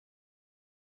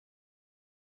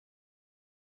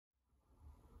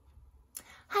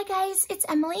Hi guys, it's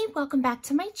Emily. Welcome back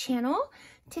to my channel.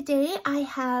 Today I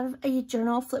have a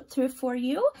journal flip through for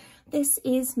you. This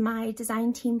is my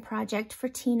design team project for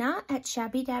Tina at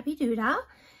Shabbydabbydodah,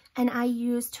 and I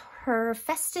used her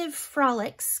Festive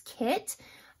Frolics kit.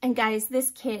 And guys,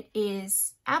 this kit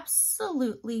is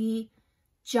absolutely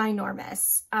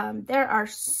ginormous. There are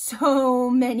so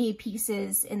many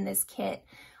pieces in this kit.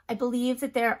 I believe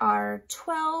that there are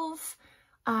 12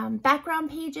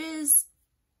 background pages.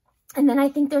 And then I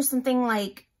think there's something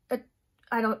like,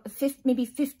 maybe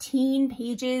 15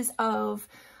 pages of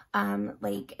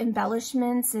like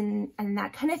embellishments and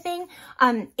that kind of thing.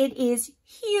 It is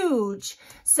huge.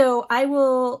 So I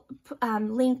will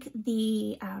link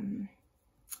the,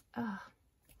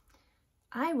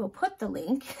 I will put the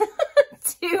link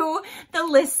to the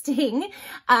listing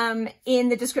in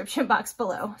the description box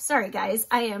below. Sorry guys,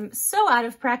 I am so out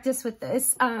of practice with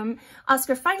this.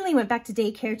 Oscar finally went back to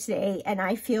daycare today and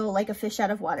I feel like a fish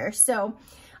out of water. So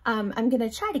I'm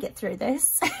gonna try to get through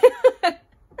this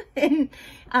in,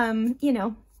 you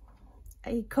know,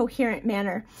 a coherent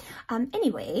manner.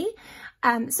 Anyway,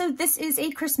 so this is a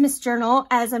Christmas journal,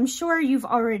 as I'm sure you've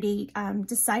already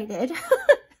decided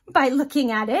by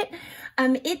looking at it.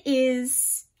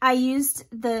 I used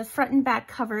the front and back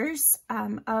covers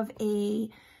of a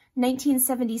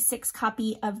 1976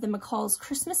 copy of the McCall's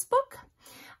Christmas book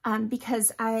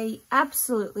because I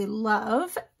absolutely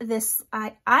love this.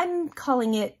 I'm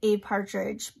calling it a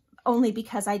partridge only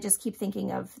because I just keep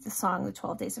thinking of the song, The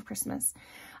 12 Days of Christmas.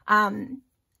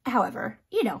 However,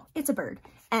 you know, it's a bird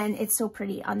and it's so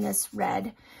pretty on this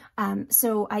red.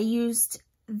 So I used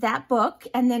that book,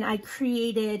 and then I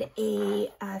created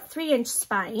a 3-inch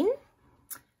spine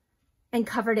and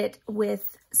covered it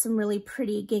with some really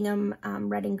pretty gingham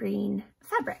red and green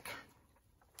fabric.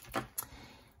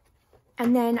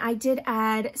 And then I did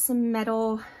add some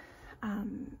metal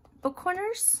book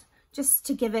corners just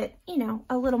to give it, you know,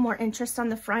 a little more interest on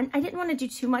the front. I didn't want to do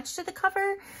too much to the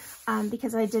cover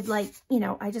because I did like, you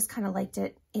know, I just kind of liked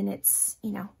it in its,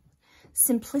 you know,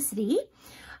 simplicity.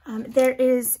 There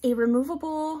is a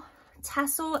removable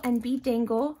tassel and bead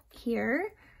dangle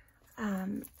here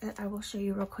that I will show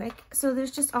you real quick. So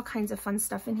there's just all kinds of fun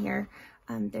stuff in here.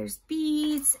 There's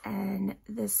beads and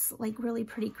this like really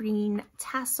pretty green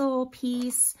tassel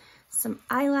piece, some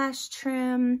eyelash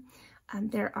trim.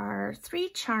 There are 3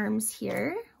 charms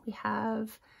here. We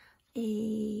have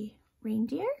a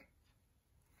reindeer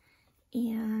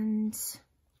and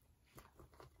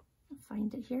I'll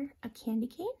find it here, a candy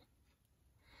cane.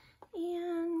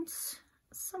 And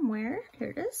somewhere, here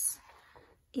it is,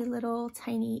 a little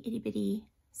tiny itty bitty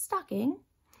stocking.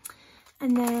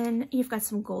 And then you've got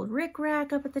some gold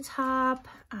rickrack up at the top,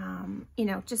 you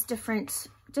know, just different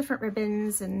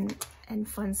ribbons and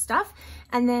fun stuff.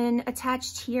 And then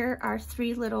attached here are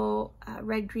 3 little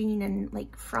red, green, and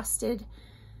like frosted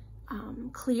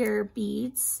clear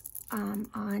beads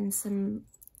on some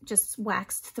just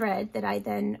waxed thread that I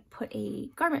then put a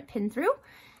garment pin through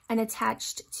and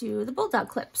attached to the bulldog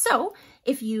clip. So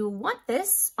if you want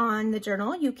this on the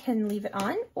journal, you can leave it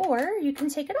on or you can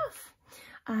take it off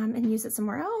and use it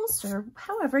somewhere else or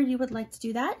however you would like to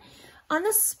do that. On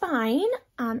the spine,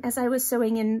 as I was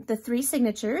sewing in the 3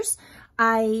 signatures,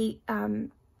 I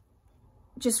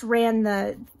just ran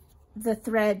the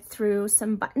thread through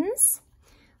some buttons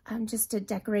just to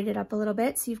decorate it up a little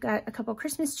bit. So you've got a couple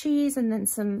Christmas trees and then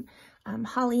some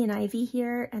holly and ivy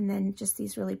here, and then just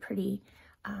these really pretty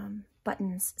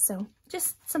buttons. So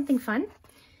just something fun.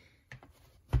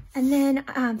 And then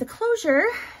the closure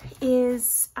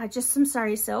is just some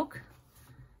sari silk.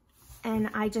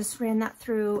 And I just ran that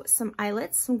through some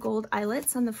eyelets, some gold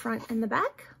eyelets on the front and the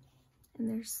back.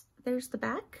 And there's the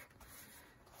back.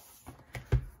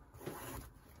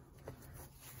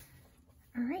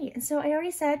 All right, and so I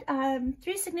already said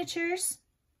 3 signatures.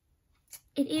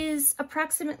 It is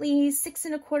approximately 6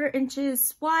 1/4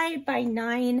 inches wide by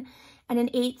 9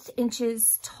 1/8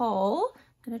 inches tall.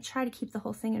 I'm gonna try to keep the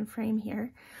whole thing in frame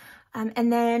here.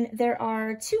 And then there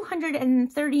are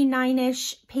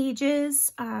 239-ish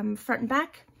pages, front and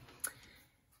back,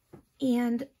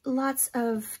 and lots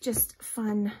of just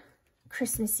fun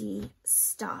Christmassy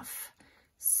stuff.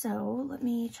 So let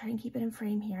me try and keep it in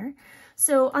frame here.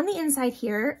 So on the inside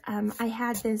here, I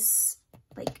had this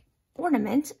like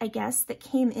ornament, I guess, that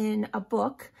came in a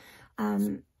book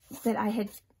that I had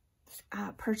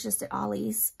purchased at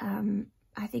Ollie's,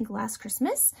 I think last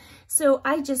Christmas. So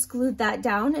I just glued that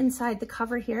down inside the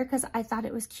cover here because I thought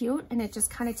it was cute, and it just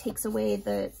kind of takes away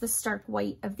the stark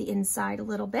white of the inside a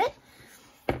little bit.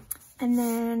 And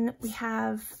then we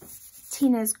have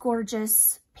Tina's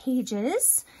gorgeous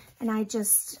pages, and I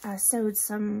just sewed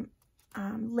some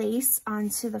lace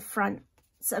onto the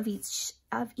fronts of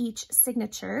each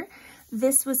signature.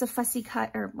 This was a fussy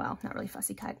cut, or well, not really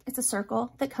fussy cut. It's a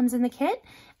circle that comes in the kit.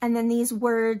 And then these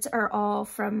words are all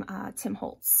from Tim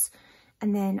Holtz.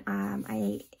 And then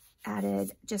I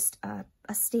added just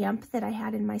a stamp that I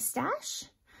had in my stash.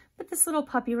 But this little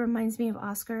puppy reminds me of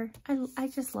Oscar. I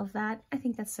just love that. I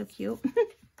think that's so cute.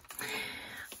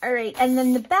 All right, and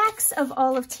then the backs of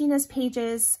all of Tina's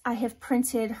pages, I have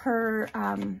printed her,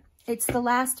 it's the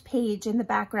last page in the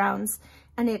backgrounds,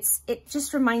 and it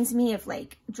just reminds me of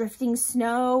like drifting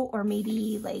snow, or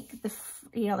maybe like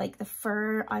like the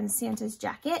fur on Santa's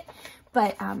jacket.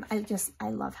 But I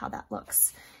love how that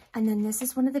looks. And then this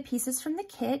is one of the pieces from the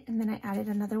kit, and then I added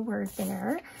another word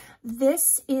there.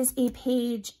 This is a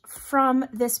page from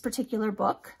this particular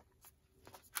book.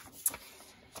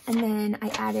 And then I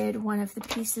added one of the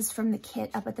pieces from the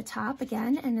kit up at the top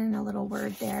again, and then a little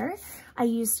word there. I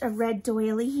used a red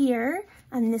doily here,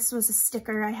 and this was a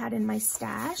sticker I had in my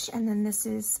stash. And then this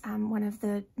is one of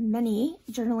the many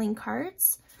journaling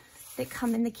cards that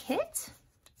come in the kit.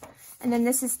 And then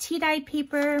this is tea-dyed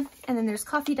paper, and then there's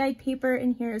coffee-dyed paper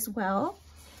in here as well.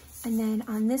 And then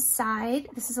on this side,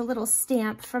 this is a little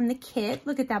stamp from the kit.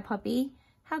 Look at that puppy.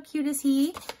 How cute is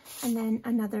he? And then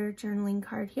another journaling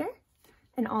card here.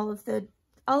 And all of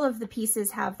the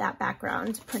pieces have that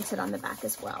background printed on the back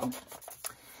as well.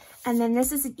 And then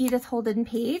this is an Edith Holden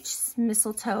page,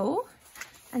 mistletoe,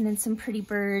 and then some pretty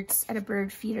birds at a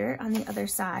bird feeder on the other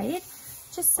side.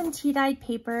 Just some tea-dyed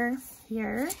paper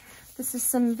here. This is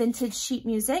some vintage sheet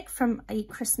music from a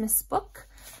Christmas book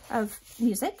of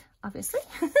music, obviously.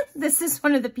 This is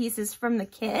one of the pieces from the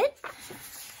kit.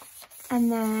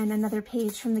 And then another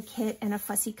page from the kit and a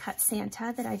fussy cut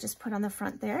Santa that I just put on the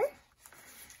front there.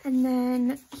 And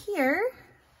then here,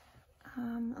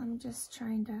 I'm just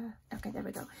trying to, okay, there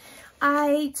we go.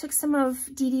 I took some of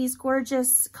Dee Dee's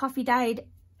gorgeous coffee dyed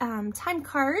time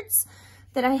cards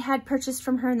that I had purchased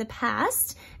from her in the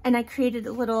past, and I created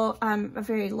a little, a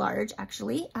very large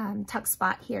actually, tuck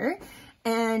spot here.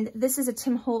 And this is a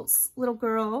Tim Holtz little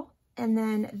girl, and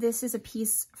then this is a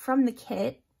piece from the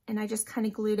kit, and I just kind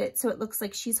of glued it so it looks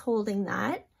like she's holding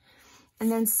that.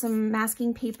 And then some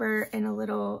masking paper and a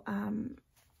little,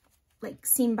 like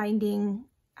seam binding,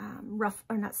 rough,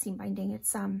 or not seam binding,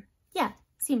 it's, yeah,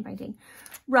 seam binding,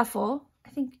 ruffle, I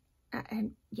think,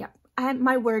 and yeah,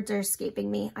 my words are escaping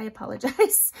me, I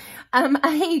apologize.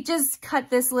 I just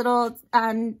cut this little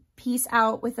piece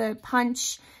out with a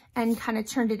punch and kind of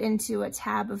turned it into a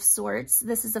tab of sorts.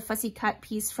 This is a fussy cut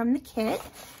piece from the kit.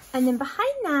 And then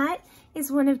behind that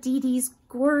is one of Dee Dee's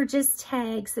gorgeous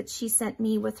tags that she sent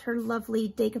me with her lovely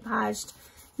decoupaged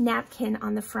napkin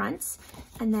on the front.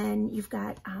 And then you've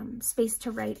got space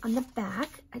to write on the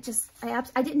back.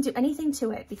 I didn't do anything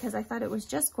to it because I thought it was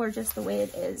just gorgeous the way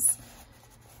it is.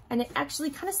 And it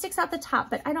actually kind of sticks out the top,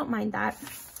 but I don't mind that.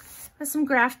 There's some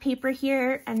graph paper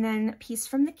here, and then a piece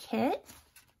from the kit.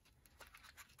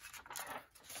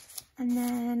 And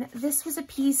then this was a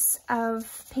piece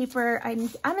of paper.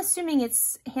 I'm assuming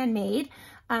it's handmade.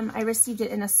 I received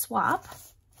it in a swap.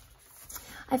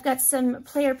 I've got some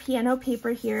player piano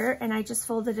paper here, and I just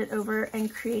folded it over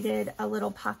and created a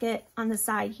little pocket on the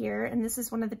side here. And this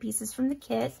is one of the pieces from the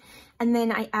kit. And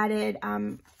then I added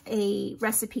a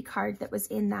recipe card that was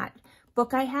in that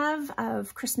book I have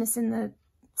of Christmas in the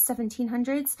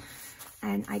 1700s.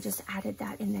 And I just added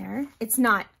that in there. It's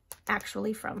not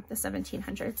actually from the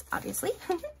 1700s, obviously.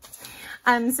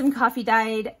 Some coffee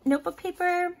dyed notebook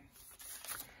paper.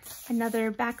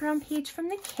 Another background page from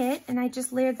the kit, and I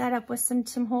just layered that up with some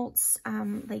Tim Holtz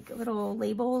like little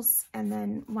labels, and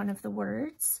then one of the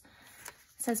words.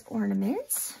 It says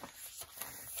ornament.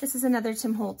 This is another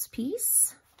Tim Holtz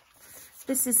piece.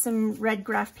 This is some red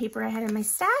graph paper I had in my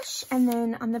stash, and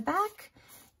then on the back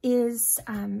is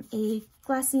a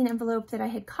glassine envelope that I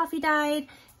had coffee dyed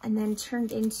and then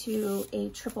turned into a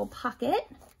triple pocket.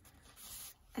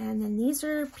 And then these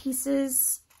are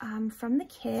pieces from the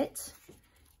kit.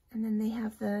 And then they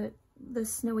have the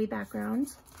snowy background.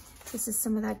 This is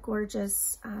some of that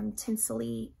gorgeous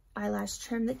tinsely eyelash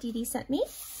trim that Dee Dee sent me.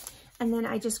 And then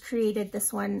I just created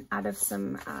this one out of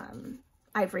some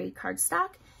ivory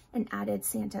cardstock and added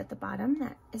Santa at the bottom.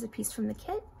 That is a piece from the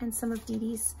kit, and some of Dee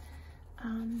Dee's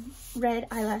red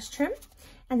eyelash trim.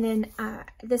 And then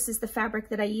this is the fabric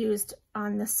that I used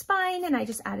on the spine, and I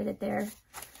just added it there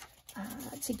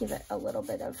to give it a little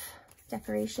bit of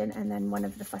decoration. And then one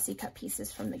of the fussy cut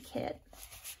pieces from the kit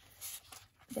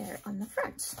there on the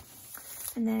front.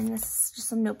 And then this is just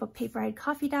some notebook paper I had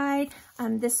coffee dyed.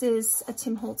 This is a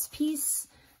Tim Holtz piece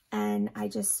and I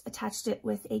just attached it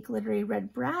with a glittery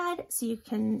red brad, so you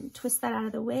can twist that out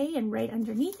of the way and write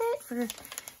underneath it for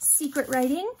secret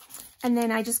writing. And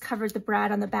then I just covered the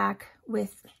brad on the back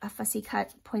with a fussy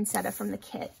cut poinsettia from the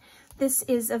kit. This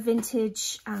is a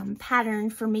vintage pattern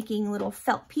for making little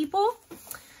felt people.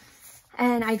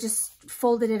 And I just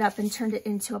folded it up and turned it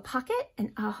into a pocket.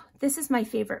 And oh, this is my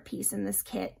favorite piece in this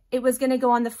kit. It was gonna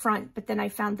go on the front, but then I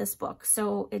found this book,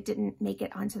 so it didn't make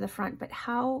it onto the front. But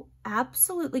how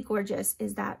absolutely gorgeous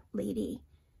is that lady?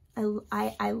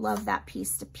 I love that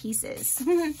piece to pieces.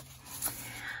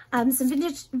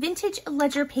 Some vintage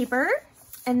ledger paper.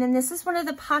 And then this is one of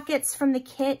the pockets from the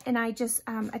kit, and I just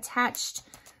attached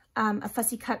a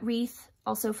fussy cut wreath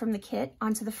also from the kit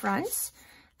onto the front.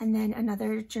 And then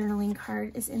another journaling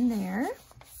card is in there.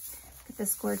 Look at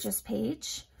this gorgeous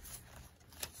page.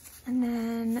 And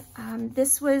then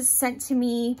this was sent to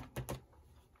me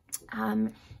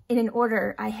in an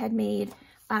order I had made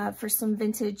for some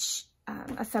vintage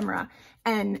ephemera.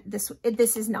 And this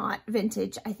is not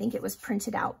vintage. I think it was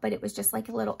printed out, but it was just like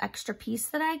a little extra piece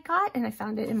that I got, and I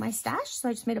found it in my stash. So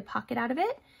I just made a pocket out of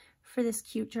it for this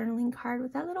cute journaling card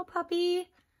with that little puppy.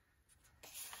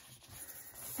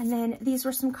 And then these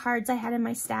were some cards I had in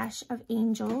my stash of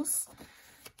angels.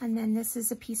 And then this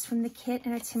is a piece from the kit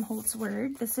and a Tim Holtz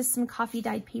word. This is some coffee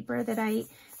dyed paper that I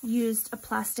used a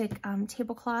plastic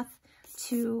tablecloth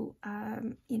to,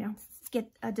 you know, get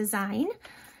a design.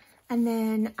 And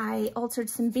then I altered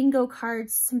some bingo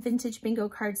cards, some vintage bingo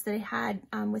cards that I had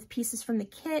with pieces from the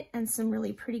kit and some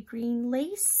really pretty green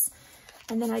lace.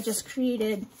 And then I just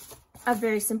created a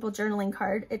very simple journaling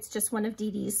card. It's just one of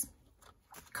Dee Dee's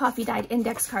coffee dyed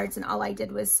index cards, and all I did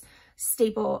was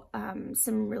staple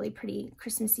some really pretty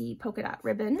Christmassy polka dot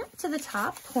ribbon to the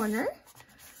top corner.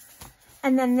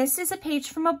 And then this is a page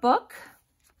from a book.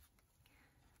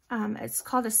 It's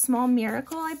called A Small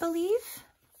Miracle, I believe.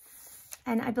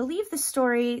 And I believe the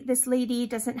story, this lady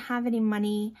doesn't have any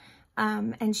money,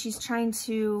 and she's trying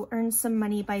to earn some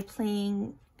money by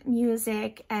playing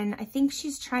music, and I think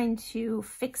she's trying to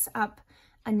fix up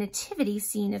a nativity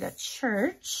scene at a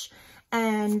church.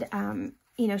 And,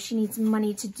 you know, she needs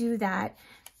money to do that,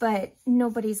 but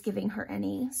nobody's giving her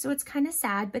any. So it's kind of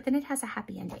sad, but then it has a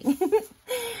happy ending.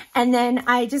 And then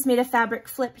I just made a fabric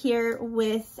flip here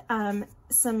with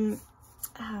some,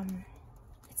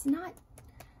 it's not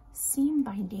seam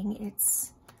binding,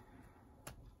 it's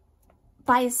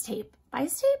bias tape.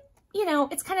 Bias tape, you know,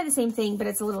 it's kind of the same thing, but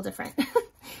it's a little different.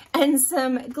 And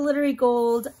some glittery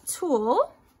gold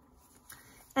tulle.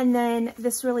 And then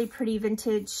this really pretty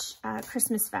vintage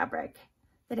Christmas fabric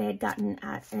that I had gotten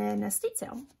at an estate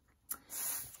sale.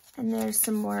 And there's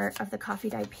some more of the coffee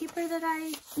dyed paper that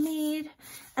I made.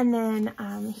 And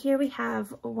then here we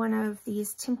have one of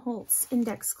these Tim Holtz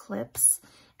index clips.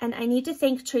 And I need to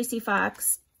thank Tracy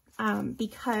Fox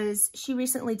because she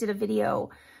recently did a video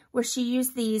where she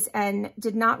used these and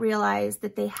did not realize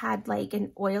that they had like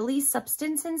an oily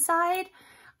substance inside.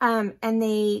 And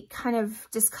they kind of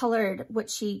discolored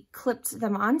what she clipped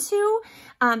them onto.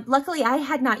 Luckily, I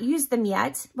had not used them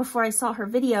yet before I saw her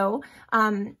video.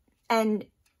 And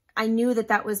I knew that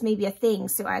that was maybe a thing.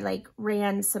 So I like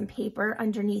ran some paper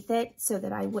underneath it so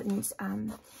that I wouldn't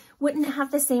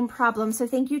have the same problem. So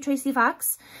thank you, Tracy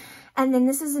Fox. And then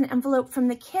this is an envelope from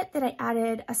the kit that I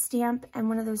added a stamp and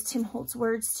one of those Tim Holtz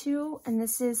words to. And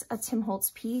this is a Tim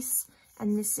Holtz piece.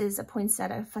 And this is a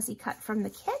poinsettia fussy cut from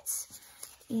the kit.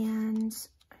 And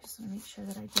I just want to make sure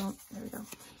that I don't, there we go.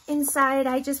 Inside,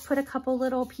 I just put a couple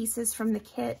little pieces from the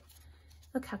kit.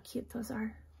 Look how cute those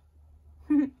are.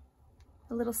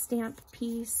 A little stamp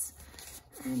piece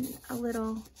and a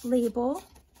little label.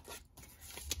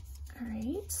 All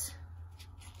right.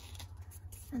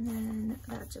 And then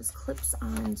that just clips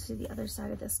on to the other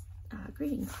side of this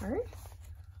greeting card,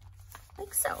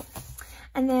 like so.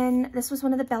 And then this was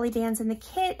one of the belly bands in the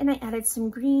kit, and I added some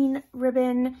green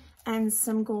ribbon and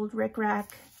some gold rickrack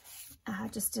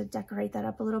just to decorate that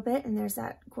up a little bit. And there's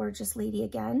that gorgeous lady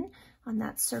again on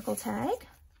that circle tag.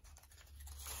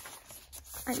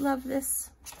 I love this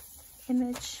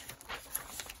image.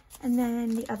 And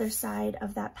then the other side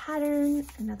of that pattern,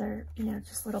 another, you know,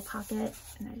 just little pocket.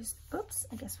 And I just, oops,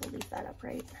 I guess we'll leave that up,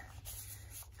 right?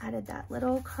 Added that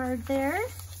little card there.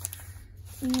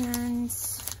 And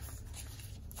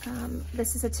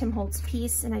this is a Tim Holtz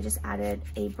piece, and I just added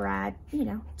a brad, you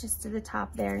know, just to the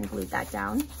top there and glued that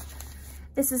down.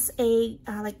 This is a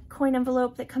like coin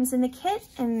envelope that comes in the kit,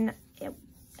 and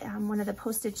one of the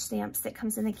postage stamps that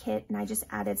comes in the kit, and I just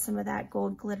added some of that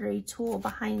gold glittery tulle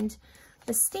behind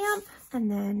the stamp.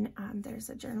 And then there's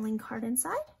a journaling card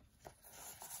inside.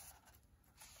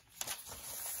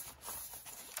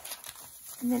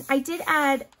 And then I did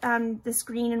add this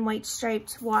green and white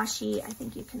striped washi, I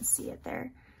think you can see it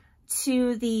there,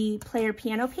 to the player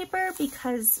piano paper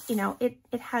because, you know, it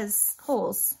has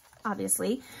holes,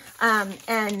 obviously.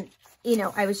 And, you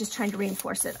know, I was just trying to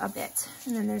reinforce it a bit.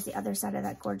 And then there's the other side of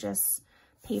that gorgeous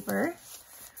paper.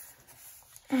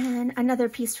 And another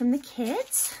piece from the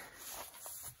kit.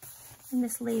 And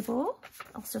this label,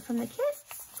 also from the kit.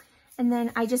 And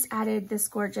then I just added this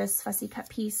gorgeous fussy cut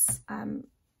piece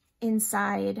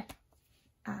inside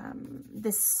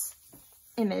this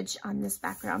image on this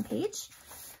background page.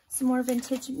 Some more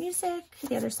vintage music,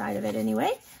 the other side of it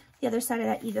anyway. The other side of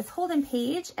that Edith Holden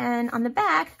page. And on the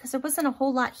back, because there wasn't a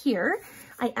whole lot here,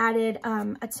 I added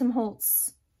a Tim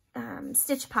Holtz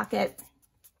stitch pocket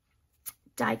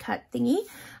die cut thingy.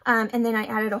 And then I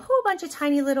added a whole bunch of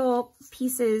tiny little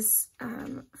pieces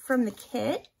from the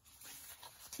kit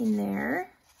in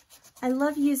there. I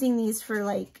love using these for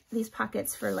like, these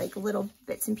pockets for like little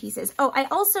bits and pieces. Oh, I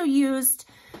also used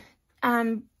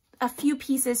a few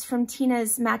pieces from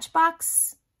Tina's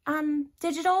Matchbox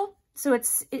digital. So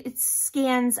it's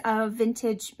scans of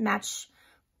vintage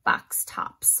Matchbox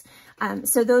tops.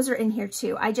 So those are in here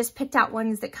too. I just picked out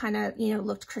ones that kind of, you know,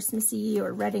 looked Christmassy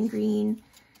or red and green.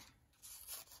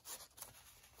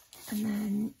 And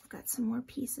then I've got some more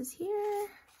pieces here.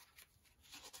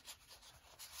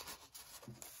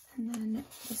 And then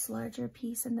this larger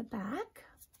piece in the back.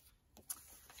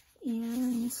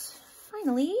 And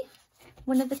finally,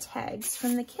 one of the tags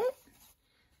from the kit.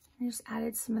 I just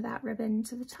added some of that ribbon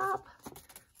to the top.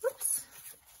 Whoops.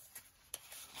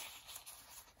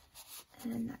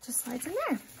 And that just slides in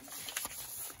there.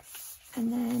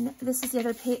 And then this is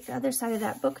the other side of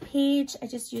that book page. I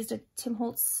just used a Tim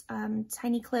Holtz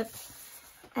tiny clip.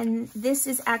 And this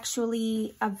is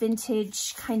actually a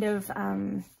vintage kind of,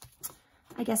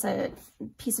 I guess a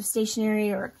piece of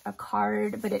stationery or a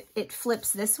card, but it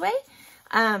flips this way.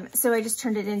 So I just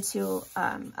turned it into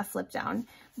a flip down.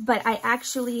 But I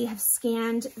actually have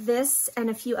scanned this and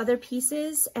a few other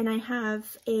pieces, and I have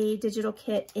a digital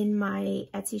kit in my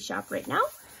Etsy shop right now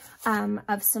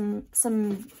of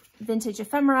some vintage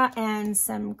ephemera and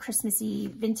some Christmassy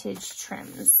vintage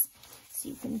trims. So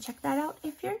you can check that out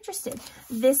if you're interested.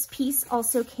 This piece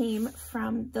also came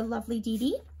from the lovely Dee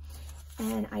Dee,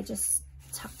 and I just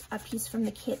tucked a piece from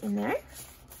the kit in there.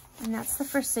 And that's the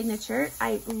first signature.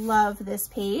 I love this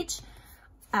page.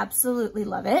 Absolutely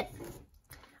love it.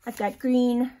 I've got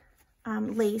green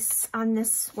lace on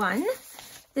this one.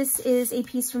 This is a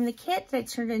piece from the kit that I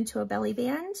turned into a belly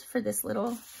band for this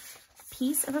little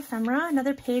piece of ephemera.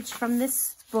 Another page from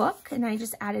this book, and I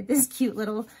just added this cute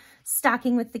little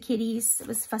stocking with the kitties. It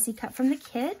was fussy cut from the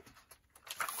kit.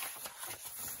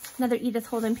 Another Edith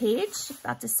Holden page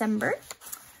about December.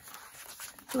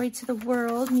 Joy to the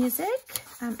World music.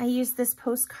 I used this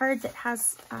postcard that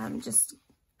has just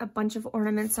a bunch of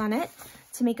ornaments on it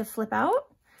to make a flip out.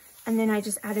 And then I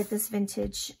just added this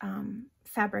vintage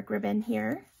fabric ribbon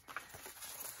here.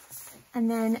 And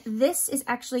then this is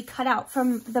actually cut out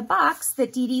from the box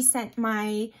that Dee Dee sent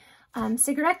my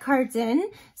cigarette cards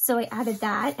in. So I added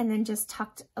that and then just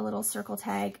tucked a little circle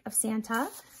tag of Santa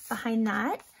behind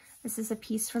that. This is a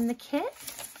piece from the kit.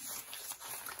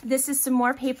 This is some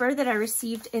more paper that I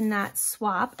received in that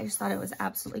swap. I just thought it was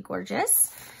absolutely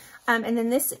gorgeous. And then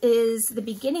this is the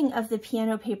beginning of the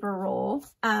piano paper roll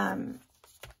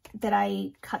that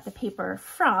I cut the paper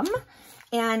from.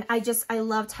 And I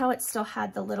loved how it still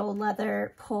had the little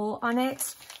leather pull on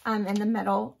it and the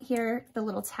metal here, the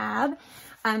little tab.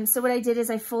 So what I did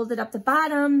is I folded up the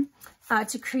bottom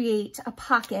to create a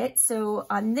pocket. So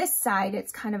on this side,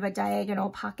 it's kind of a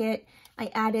diagonal pocket. I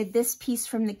added this piece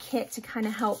from the kit to kind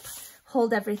of help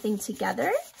hold everything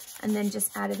together, and then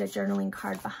just added a journaling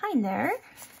card behind there.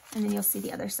 And then you'll see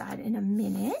the other side in a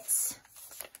minute.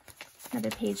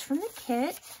 Another page from the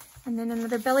kit, and then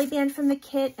another belly band from the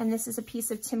kit. And this is a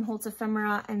piece of Tim Holtz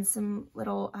ephemera and some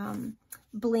little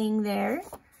bling there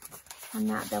on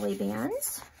that belly band.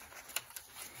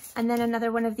 And then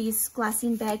another one of these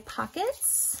glassine bag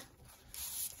pockets.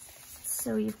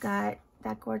 So you've got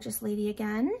that gorgeous lady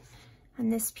again,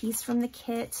 and this piece from the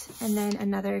kit, and then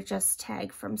another just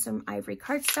tag from some ivory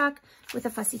cardstock with a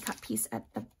fussy cut piece at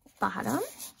the bottom.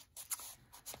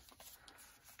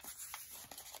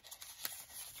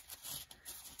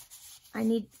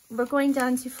 We're going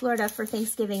down to Florida for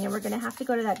Thanksgiving, and we're gonna have to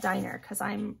go to that diner because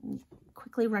I'm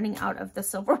quickly running out of the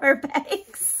silverware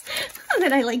bags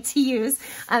that I like to use.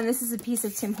 This is a piece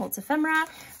of Tim Holtz ephemera.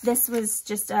 This was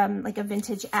just like a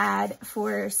vintage ad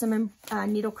for some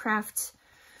needlecraft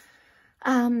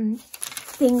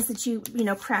things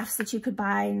that crafts that you could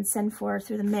buy and send through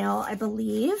the mail, I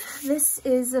believe. This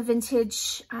is a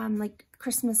vintage like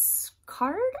Christmas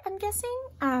card, I'm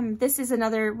guessing. This is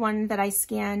another one that I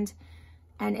scanned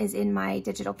and is in my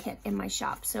digital kit in my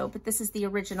shop. So, but this is the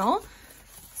original.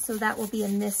 So that will be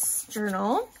in this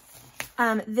journal.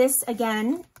 This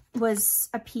again was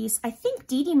a piece, I think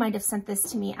Dee Dee might have sent this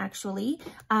to me actually,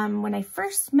 when I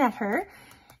first met her,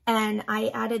 and I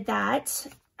added that,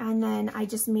 and then I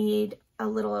just made a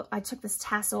little, I took this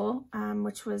tassel,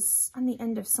 which was on the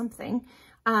end of something,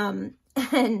 and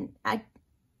I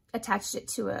attached it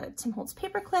to a Tim Holtz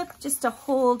paper clip just to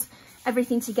hold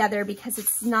everything together, because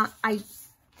it's not,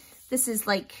 this is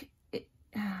like,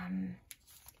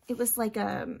 it was like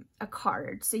a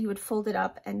card, so you would fold it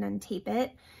up and then tape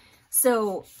it.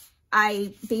 So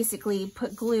I basically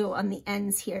put glue on the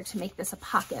ends here to make this a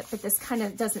pocket, but this kind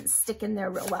of doesn't stick in there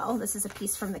real well. This is a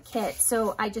piece from the kit,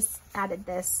 so I just added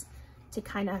this to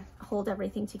kind of hold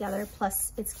everything together.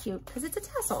 Plus it's cute because it's a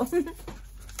tassel.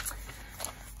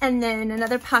 And then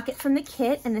another pocket from the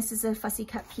kit, and this is a fussy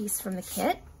cut piece from the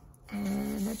kit,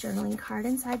 and a journaling card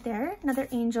inside there. Another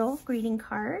angel greeting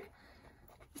card.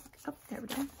 Oh, there we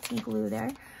go, some glue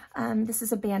there. This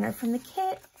is a banner from the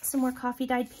kit, some more coffee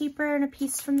dyed paper and a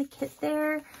piece from the kit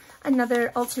there.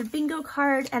 Another altered bingo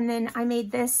card, and then I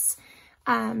made this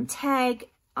tag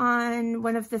on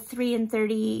one of the 3 in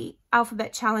 30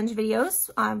 alphabet challenge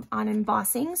videos on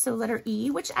embossing, so letter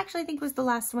E, which actually I think was the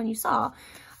last one you saw.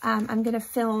 I'm gonna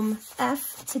film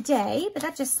F today, but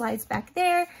that just slides back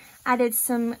there. Added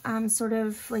some sort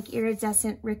of like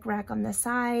iridescent rickrack on the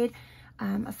side.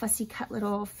 A fussy cut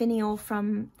little finial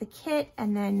from the kit,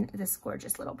 and then this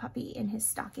gorgeous little puppy in his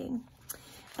stocking.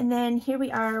 And then here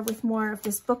we are with more of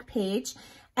this book page,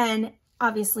 and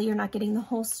obviously you're not getting the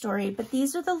whole story, but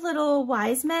these are the little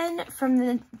wise men from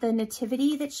the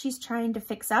nativity that she's trying to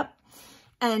fix up.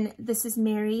 And this is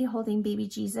Mary holding baby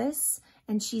Jesus,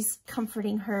 and she's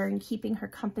comforting her and keeping her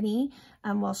company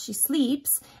while she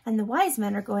sleeps. And the wise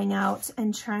men are going out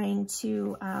and trying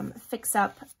to fix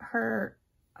up her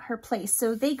place.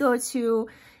 So they go to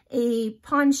a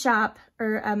pawn shop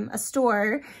or a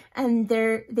store, and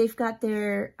they've got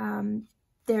their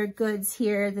goods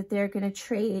here that they're going to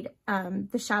trade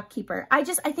the shopkeeper. I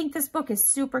think this book is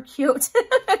super cute.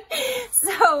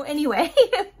 So anyway,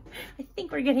 I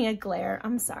think we're getting a glare.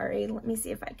 I'm sorry. Let me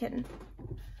see if I can.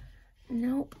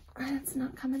 Nope, it's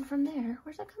not coming from there.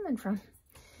 Where's that coming from?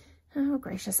 Oh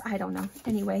gracious, I don't know.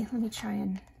 Anyway, let me try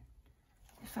and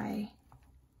if I.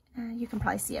 You can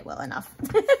probably see it well enough.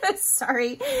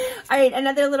 Sorry. All right,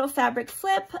 another little fabric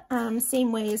flip,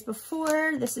 same way as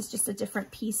before. This is just a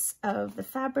different piece of the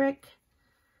fabric.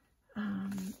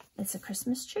 It's a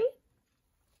Christmas tree.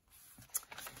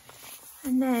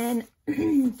 And then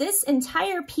this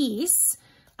entire piece,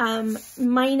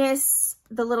 minus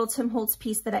the little Tim Holtz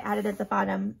piece that I added at the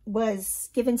bottom, was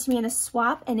given to me in a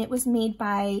swap, and it was made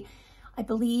by, I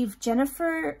believe,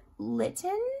 Jennifer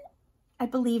Litton. I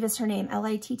believe is her name,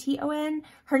 L-I-T-T-O-N.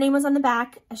 Her name was on the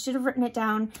back. I should have written it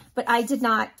down, but I did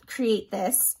not create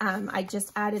this. I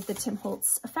just added the Tim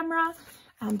Holtz ephemera,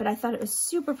 but I thought it was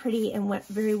super pretty and went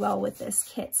very well with this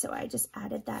kit, so I just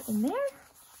added that in there.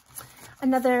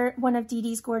 Another one of Dee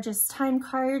Dee's gorgeous time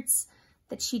cards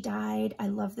that she dyed. I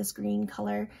love this green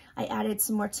color. I added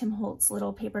some more Tim Holtz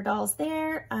little paper dolls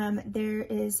there. There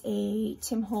is a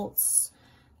Tim Holtz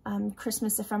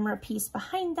Christmas ephemera piece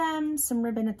behind them, some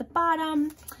ribbon at the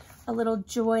bottom, a little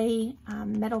joy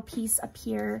metal piece up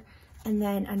here, and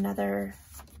then another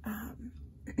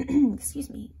excuse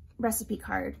me, recipe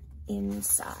card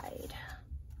inside.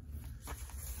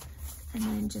 And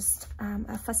then just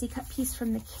a fussy cut piece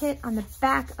from the kit on the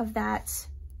back of that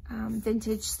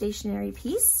vintage stationery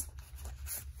piece.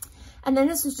 And then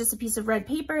this was just a piece of red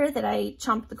paper that I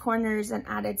chomped the corners and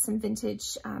added some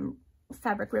vintage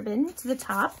fabric ribbon to the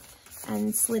top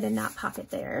and slid in that pocket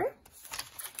there.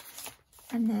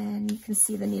 And then you can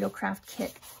see the Needlecraft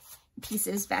kit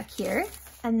pieces back here.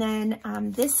 And then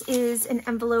this is an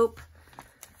envelope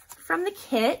from the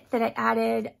kit that I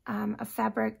added a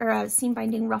fabric or a seam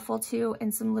binding ruffle to,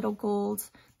 and some little gold.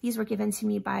 These were given to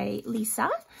me by Lisa,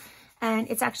 and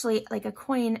it's actually like a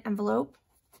coin envelope,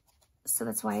 so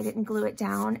that's why I didn't glue it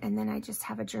down. And then I just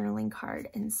have a journaling card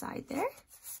inside there.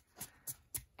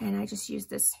 And I just used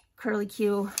this curly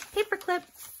Q paper clip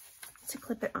to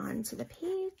clip it onto the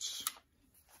page.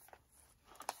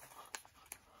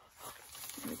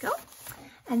 There we go.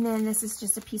 And then this is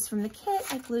just a piece from the kit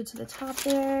I glued to the top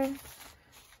there.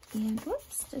 And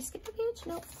whoops, did I skip the page?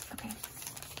 Nope. Okay.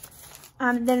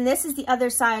 Then this is the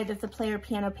other side of the player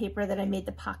piano paper that I made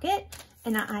the pocket.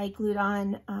 And I glued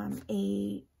on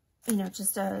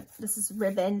this is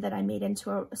ribbon that I made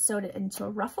sewed it into a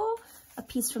ruffle a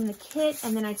piece from the kit,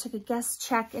 and then I took a guest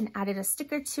check and added a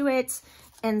sticker to it,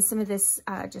 and some of this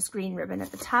just green ribbon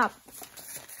at the top.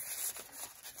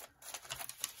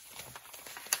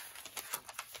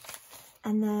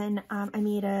 And then I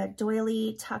made a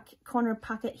doily tuck corner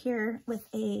pocket here with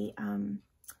a,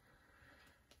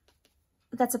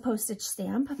 that's a postage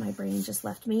stamp. My brain just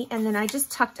left me. And then I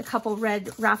just tucked a couple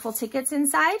red raffle tickets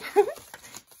inside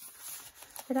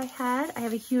that I had. I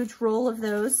have a huge roll of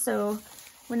those, so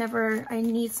whenever I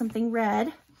need something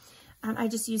red, I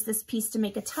just use this piece to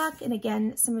make a tuck. And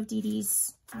again, some of Dee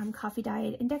Dee's coffee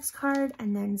dyed index card,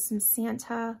 and then some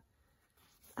Santa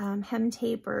hem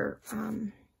tape or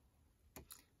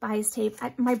bias tape.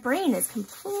 My brain is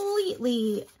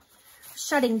completely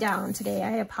shutting down today.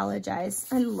 I apologize.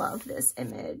 I love this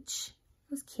image.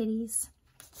 Those kitties.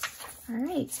 All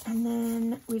right, and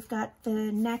then we've got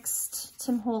the next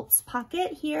Tim Holtz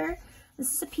pocket here.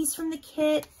 This is a piece from the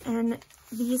kit, and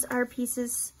these are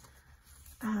pieces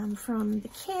from the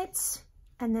kit,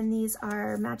 and then these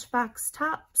are Matchbox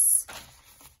tops,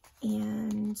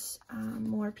 and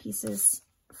more pieces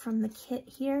from the kit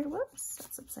here. Whoops,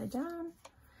 that's upside down.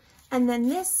 And then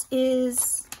this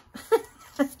is,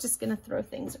 I'm just gonna throw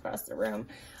things across the room.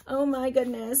 Oh my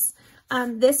goodness.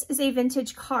 This is a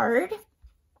vintage card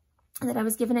that I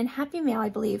was given in Happy Mail, I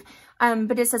believe.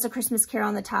 But it says A Christmas Carol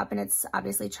on the top, and it's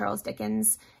obviously Charles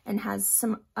Dickens and has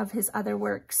some of his other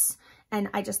works. And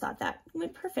I just thought that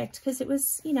went perfect because it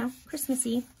was, you know,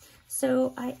 Christmassy.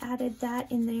 So I added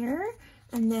that in there.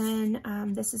 And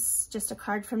then this is just a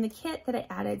card from the kit that I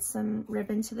added some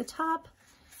ribbon to the top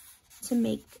to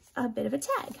make a bit of a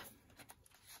tag.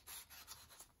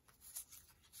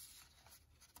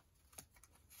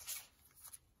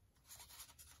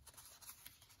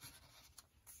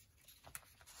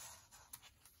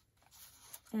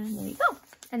 And there you go.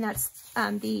 And that's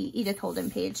the Edith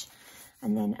Holden page.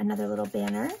 And then another little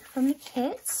banner from the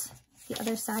kit, the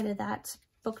other side of that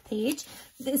book page.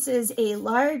 This is a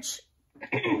large,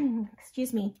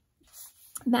 excuse me,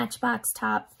 Matchbox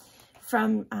top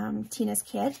from Tina's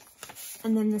kit.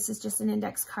 And then this is just an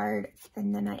index card.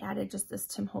 And then I added just this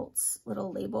Tim Holtz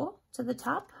little label to the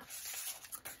top.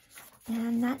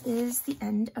 And that is the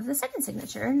end of the second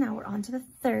signature. Now we're on to the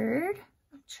third.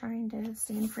 I'm trying to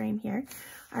stay in frame here.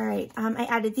 All right, I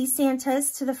added these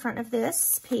Santas to the front of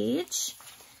this page.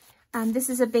 This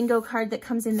is a bingo card that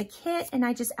comes in the kit, and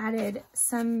I just added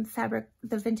some fabric,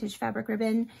 the vintage fabric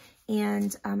ribbon,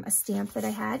 and a stamp that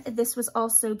I had. This was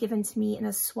also given to me in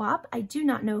a swap. I do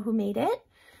not know who made it,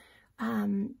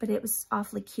 but it was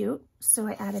awfully cute, so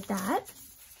I added that.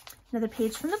 Another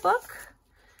page from the book,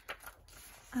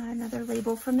 another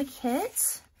label from the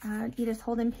kit, Edith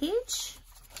Holden page.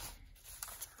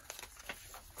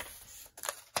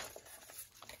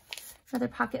 Another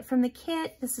pocket from the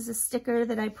kit. This is a sticker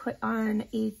that I put on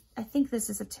a, I think this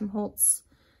is a Tim Holtz,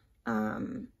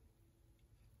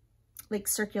 like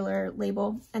circular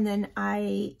label. And then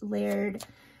I layered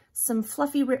some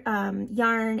fluffy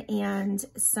yarn and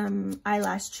some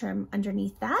eyelash trim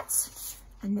underneath that.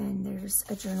 And then there's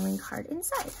a journaling card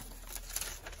inside.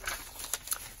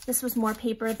 This was more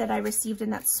paper that I received in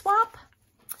that swap.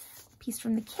 Piece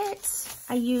from the kit.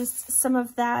 I used some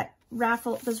of that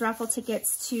those raffle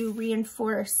tickets to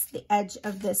reinforce the edge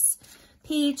of this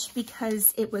page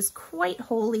because it was quite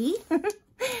holey,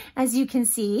 as you can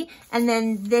see. And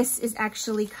then this is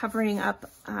actually covering up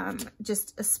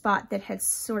just a spot that had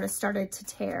sort of started to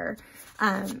tear.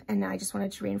 And I just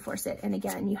wanted to reinforce it. And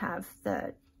again, you have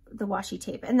the washi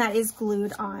tape, and that is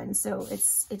glued on, so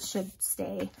it should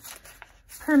stay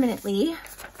permanently.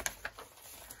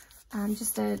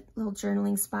 Just a little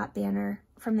journaling spot banner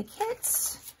from the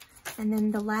kit. And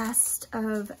then the last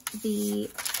of the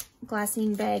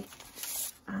glassine bag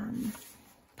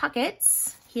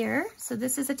pockets here. So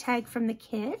this is a tag from the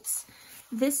kit.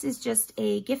 This is just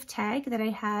a gift tag that I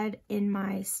had in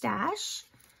my stash.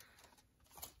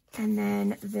 And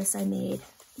then this I made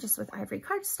just with ivory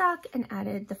cardstock and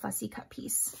added the fussy cut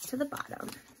piece to the bottom.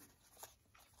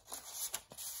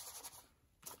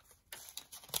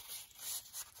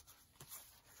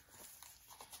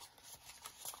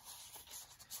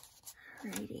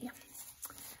 Alrighty,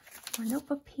 more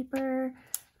notebook paper,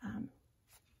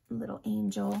 little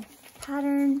angel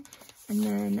pattern, and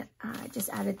then I just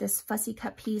added this fussy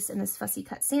cut piece and this fussy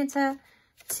cut Santa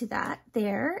to that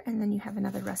there, and then you have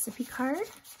another recipe card,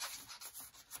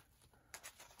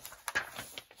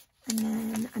 and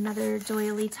then another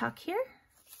doily tuck here,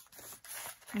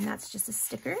 and that's just a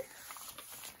sticker,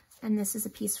 and this is a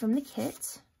piece from the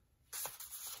kit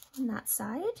on that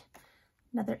side,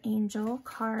 another angel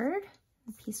card,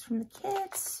 a piece from the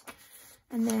kit,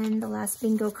 And then the last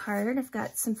bingo card, I've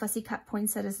got some fussy cut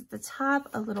poinsettias at the top,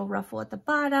 a little ruffle at the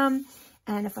bottom,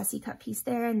 and a fussy cut piece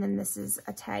there. And then this is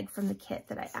a tag from the kit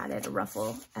that I added a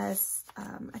ruffle as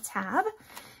a tab.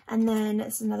 And then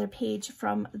it's another page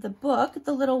from the book.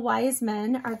 The little wise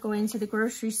men are going to the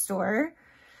grocery store.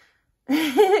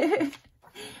 It's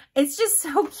just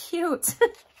so cute.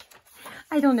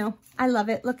 I don't know. I love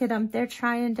it. Look at them. They're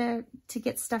trying to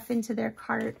get stuff into their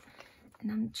cart.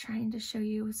 And I'm trying to show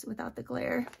you without the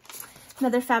glare.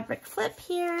 Another fabric flip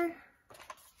here.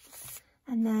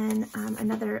 And then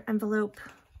another envelope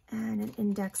and an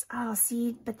index. Oh,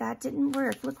 see, but that didn't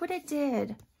work. Look what it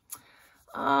did.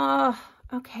 Oh,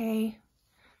 okay.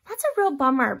 That's a real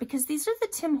bummer because these are the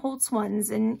Tim Holtz ones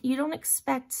and you don't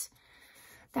expect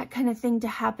that kind of thing to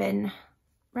happen,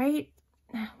 right?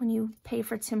 When you pay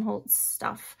for Tim Holtz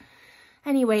stuff.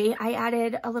 Anyway, I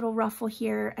added a little ruffle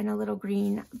here and a little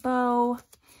green bow,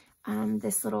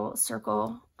 this little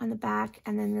circle on the back,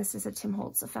 and then this is a Tim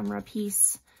Holtz ephemera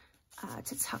piece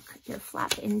to tuck your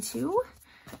flap into.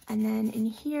 And then in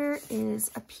here is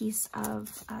a piece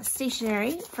of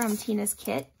stationery from Tina's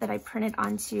kit that I printed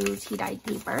onto tea-dyed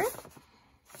paper.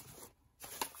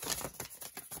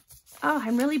 Oh,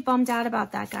 I'm really bummed out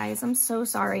about that, guys. I'm so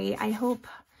sorry. I hope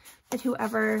that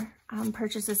whoever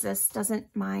purchases this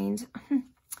doesn't mind.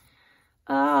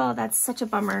 Oh, that's such a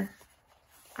bummer.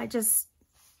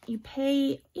 You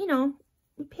pay, you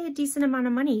pay a decent amount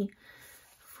of money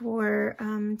for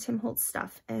Tim Holtz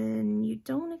stuff and you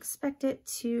don't expect it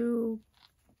to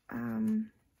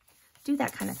do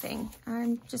that kind of thing.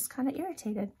 I'm just kind of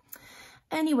irritated.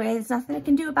 Anyway, there's nothing I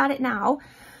can do about it now.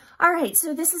 All right,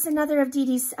 so this is another of Dee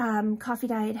Dee's coffee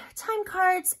dyed time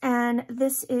cards, and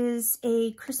this is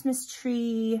a Christmas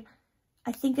tree.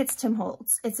 I think it's Tim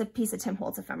Holtz. It's a piece of Tim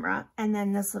Holtz ephemera. And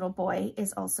then this little boy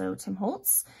is also Tim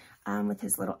Holtz with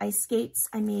his little ice skates.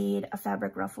 I made a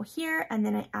fabric ruffle here, and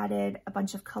then I added a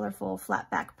bunch of colorful flat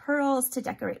back pearls to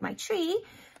decorate my tree,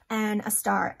 and a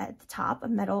star at the top, a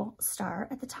metal star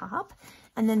at the top.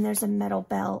 And then there's a metal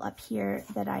bell up here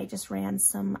that I just ran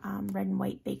some red and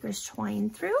white baker's twine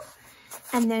through.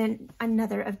 And then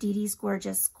another of Dee Dee's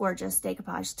gorgeous, gorgeous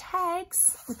decoupage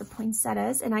tags with the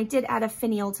poinsettias. And I did add a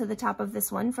finial to the top of this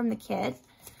one from the kit.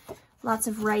 Lots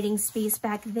of writing space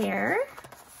back there.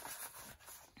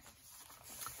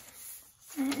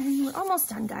 And we're almost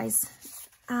done, guys.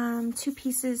 2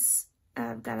 pieces.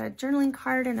 I've got a journaling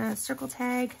card and a circle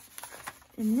tag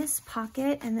in this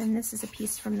pocket. And then this is a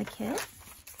piece from the kit.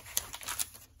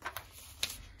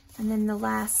 And then the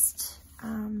last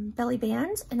belly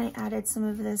band, and I added some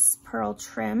of this pearl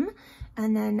trim.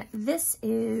 And then this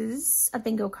is a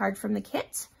bingo card from the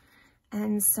kit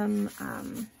and some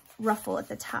ruffle at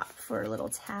the top for a little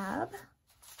tab.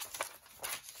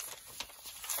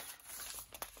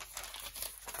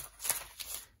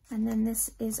 And then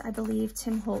this is, I believe,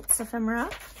 Tim Holtz ephemera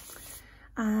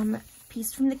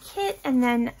piece from the kit. And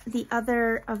then the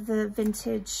other of the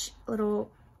vintage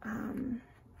little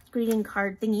greeting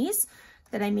card thingies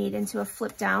that I made into a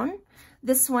flip down.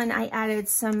 This one I added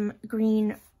some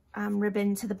green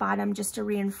ribbon to the bottom just to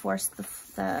reinforce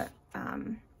the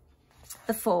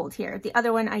fold here. The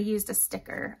other one I used a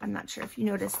sticker. I'm not sure if you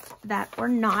noticed that or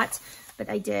not, but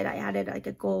I did. I added like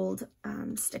a gold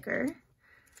sticker.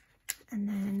 And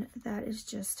then that is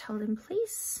just held in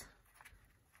place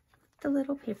with the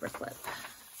little paper clip.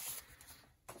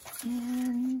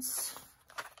 And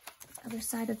other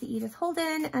side of the Edith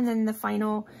Holden, and then the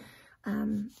final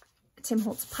Tim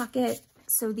Holtz pocket.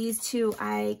 So these two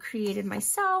I created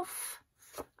myself.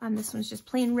 This one's just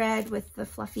plain red with the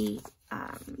fluffy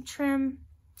trim.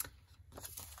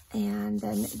 And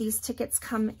then these tickets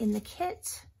come in the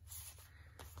kit.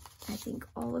 I think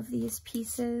all of these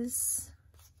pieces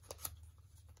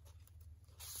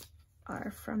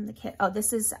are from the kit. Oh,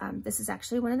 this is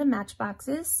actually one of the match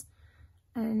boxes.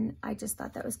 And I just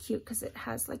thought that was cute because it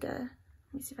has like a,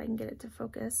 let me see if I can get it to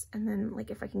focus. And then like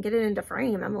if I can get it into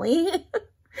frame, Emily, it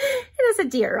has a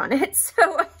deer on it.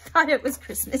 So I thought it was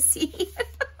Christmassy.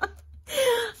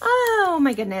 Oh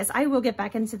my goodness. I will get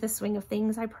back into the swing of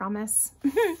things, I promise.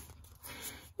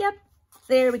 Yep,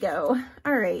 there we go.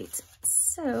 All right.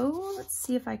 So let's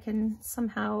see if I can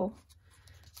somehow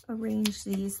arrange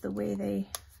these the way they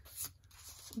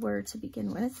were to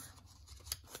begin with.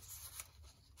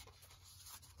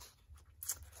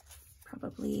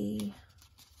 Probably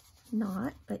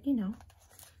not, but you know,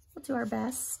 we'll do our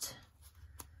best.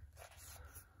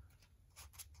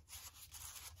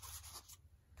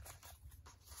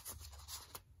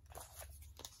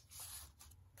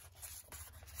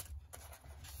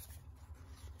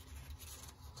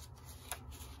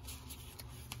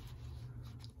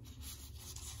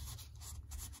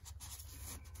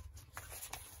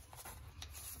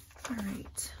 All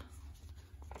right.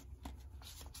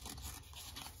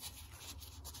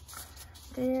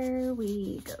 There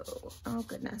we go. Oh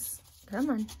goodness. Come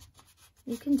on.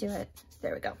 You can do it.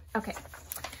 There we go. Okay.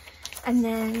 And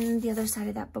then the other side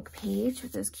of that book page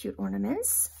with those cute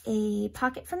ornaments, a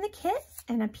pocket from the kit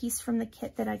and a piece from the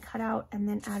kit that I cut out and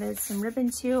then added some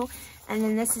ribbon to. And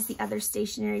then this is the other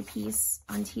stationery piece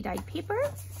on tea-dyed paper.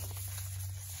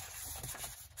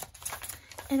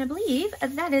 And I believe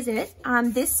that is it.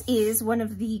 This is one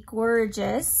of the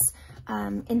gorgeous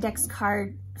index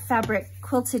card fabric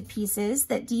quilted pieces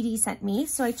that Dee Dee sent me.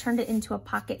 So I turned it into a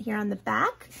pocket here on the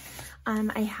back.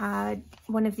 I had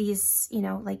one of these, you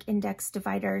know, like index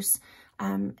dividers,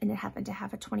 and it happened to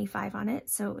have a 25 on it.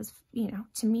 So it was, you know,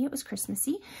 to me, it was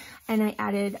Christmassy. And I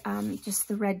added just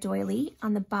the red doily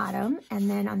on the bottom. And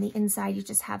then on the inside, you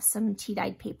just have some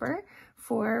tea-dyed paper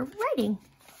for writing.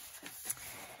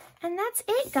 And that's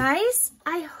it, guys.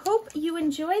 I hope you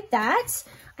enjoyed that.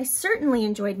 I certainly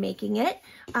enjoyed making it.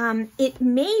 It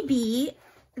may be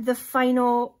the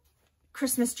final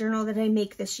Christmas journal that I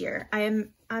make this year.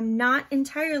 I'm not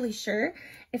entirely sure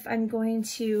if I'm going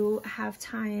to have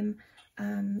time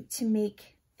to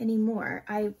make any more.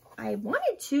 I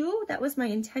wanted to, that was my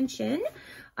intention,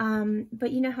 but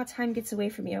you know how time gets away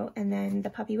from you, and then the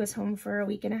puppy was home for a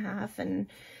week and a half and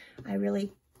I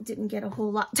really didn't get a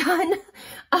whole lot done.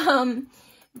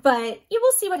 But you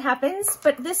will see what happens,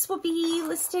 but this will be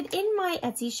listed in my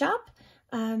Etsy shop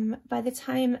by the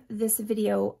time this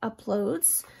video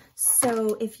uploads.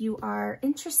 So if you are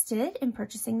interested in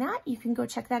purchasing that, you can go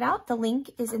check that out. The link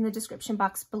is in the description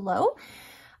box below.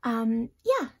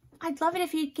 Yeah, I'd love it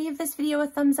if you gave this video a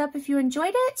thumbs up if you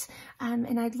enjoyed it.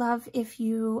 And I'd love if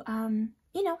you,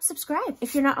 you know, subscribe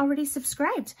if you're not already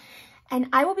subscribed. And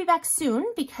I will be back soon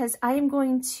because I am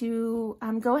going to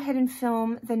go ahead and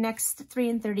film the next 3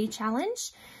 in 30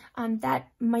 challenge. That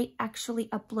might actually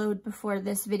upload before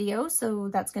this video, so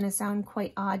that's going to sound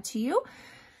quite odd to you.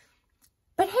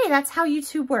 But hey, that's how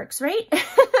YouTube works, right?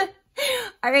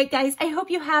 All right, guys, I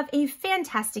hope you have a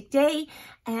fantastic day.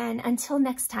 And until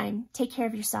next time, take care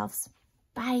of yourselves.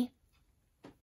 Bye.